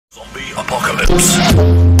Zombie apocalypse.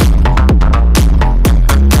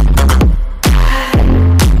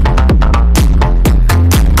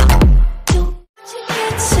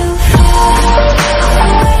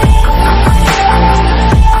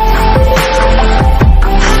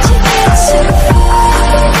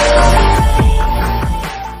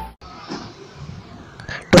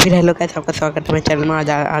 तो फिर hello कैसे आपका स्वागत है मेरे चैनल में।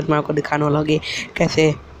 आज मैं आपको दिखाने वाला हूँ कि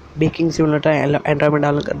कैसे बेकिंग सिमुलेटर एंड्रॉइड में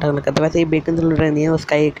डाउनलोड करते हैं। वैसे ये बेकिंग सिमुलेटर नहीं है,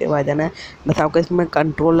 उसका एक वर्जन है। बस आपको इसमें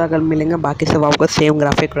कंट्रोल अगर मिलेंगे, बाकी सब आपको सेम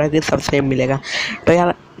ग्राफिक रहेगी, सब सेम मिलेगा। तो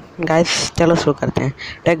यार गाइस चलो शुरू करते हैं।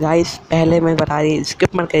 तो गाइस पहले मैं बता रही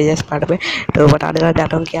स्किप मत करिए इस पार्ट पे। तो बता देना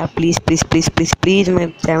चाहता हूँ कि आप please please please please please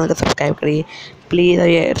मेरे चैनल को सब्सक्राइब करिए प्लीज़।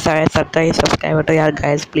 ये 70 सब्सक्राइबर, तो यार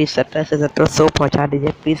गाइस प्लीज़ 70 से 100 पहुँचा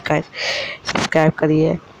दीजिए प्लीज़ गाइस। सब्सक्राइब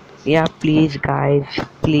करिए या प्लीज़ गाइस,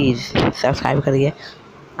 प्लीज़ सब्सक्राइब करिए।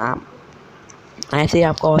 ऐसे ही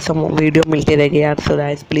आपको ऑसम वीडियो मिलती रहेगी यार। सो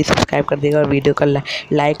गाइस प्लीज़ सब्सक्राइब कर दीजिएगा और वीडियो का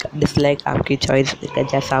लाइक डिसलाइक आपकी चॉइस,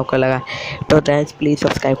 जैसा आपको लगा। तो गाइस प्लीज़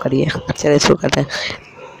सब्सक्राइब करिए। चलिए शुरू करते हैं।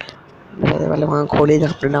 सबसे पहले वहाँ खोलिए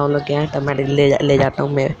जहाँ पर डाउनलोड किया है, तब मैं ले जाता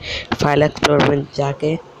हूँ। मैं फाइल एक्सप्लोर में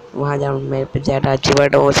जाके वहाँ जाऊँ, मेरे पे ज़्यादा अच्छी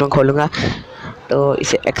वर्ड हो उसमें खोलूँगा। तो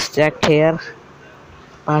इसे एक्सट्रैक्ट हेयर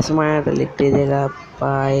पास में तो लिख दीजिएगा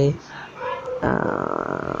बाय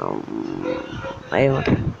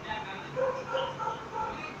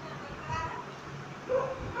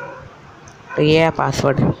तो ये है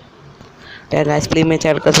पासवर्ड। तो गाइस प्लीज मेरे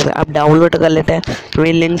चैनल को आप डाउनलोड कर लेते हैं। तो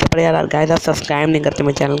मेरी लिंक पर यार गाइस आप सब्सक्राइब नहीं करते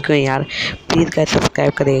मेरे चैनल क्यों यार। प्लीज़ गाइस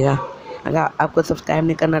सब्सक्राइब करिएगा। अगर आपको सब्सक्राइब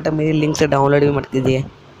नहीं करना तो मेरी लिंक से डाउनलोड भी मत कीजिए।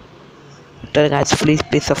 तो गाइस प्लीज़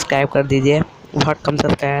प्लीज़ सब्सक्राइब कर दीजिए। बहुत कम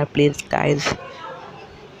सब्सक्राइब प्लीज़ गाइस।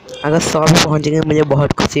 अगर 100 भी पहुँचेंगे मुझे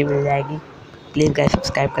बहुत खुशी मिल जाएगी। प्लीज़ गाइस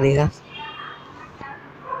सब्सक्राइब करिएगा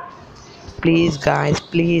प्लीज़ गाइस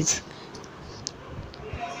प्लीज़।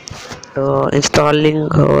 तो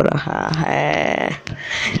इंस्टॉलिंग हो रहा है,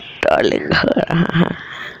 इंस्टॉलिंग हो रहा है।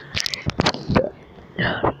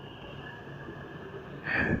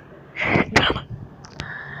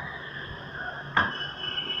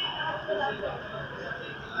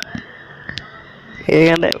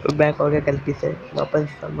 बैक हो गया गलती से, वापस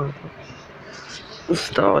इंस्टॉल मारता हूँ।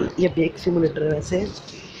 इंस्टॉल ये बेक सिमुलेटर है वैसे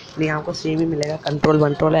नहीं, आपको सेम ही मिलेगा। कंट्रोल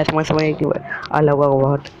वंट्रोल ऐसा मैं समझ कि अलग होगा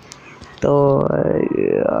बहुत। तो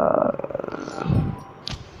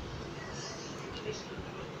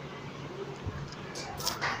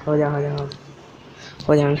हो जा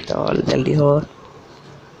इंस्टॉल जल्दी हो।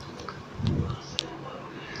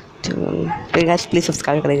 तो गाइस प्लीज़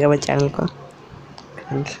सब्सक्राइब करेगा मेरे चैनल को।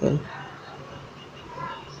 कैंसिल।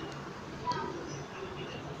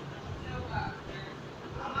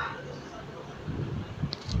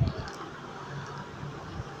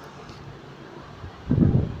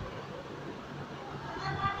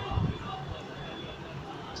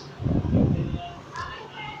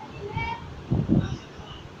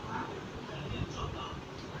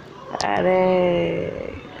 अरे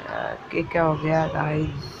क्या हो गया गाइस।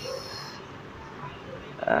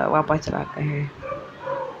 वापस चलाते हैं।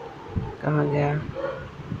 कहाँ गया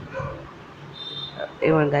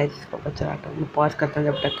एवन गाइस, वापस चलाता हूँ। मैं पॉज करता हूँ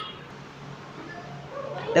जब तक।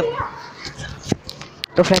 जब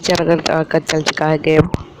तो फ्रेंड्स यार अगर चल चुका है गेम।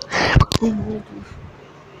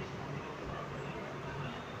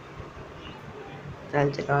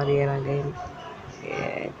 चल चुका और ये रहा गेम।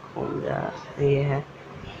 ये घूम जा, ये है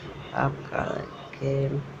आपका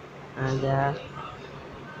गेम। आजा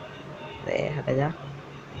रे हट जा।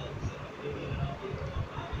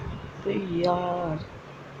 तो यार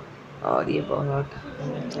और ये बहुत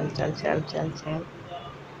चल चल चल चल चल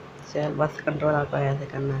चल बस कंट्रोल आपको ऐसे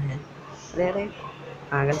करना है। अरे अरे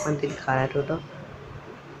पागलपंती दिखा रहा है तो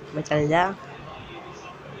मैं चल जा।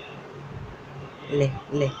 ले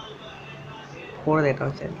ले फोड़ देता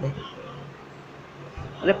हूँ, चल ले।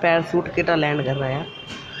 अरे पैरासूट कितना लैंड कर रहा है यार,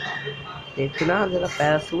 देखो ना जरा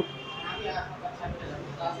पैरासूट।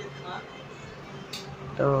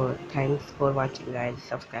 तो thanks for watching guys,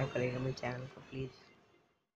 subscribe करिएगा मेरे चैनल को प्लीज़।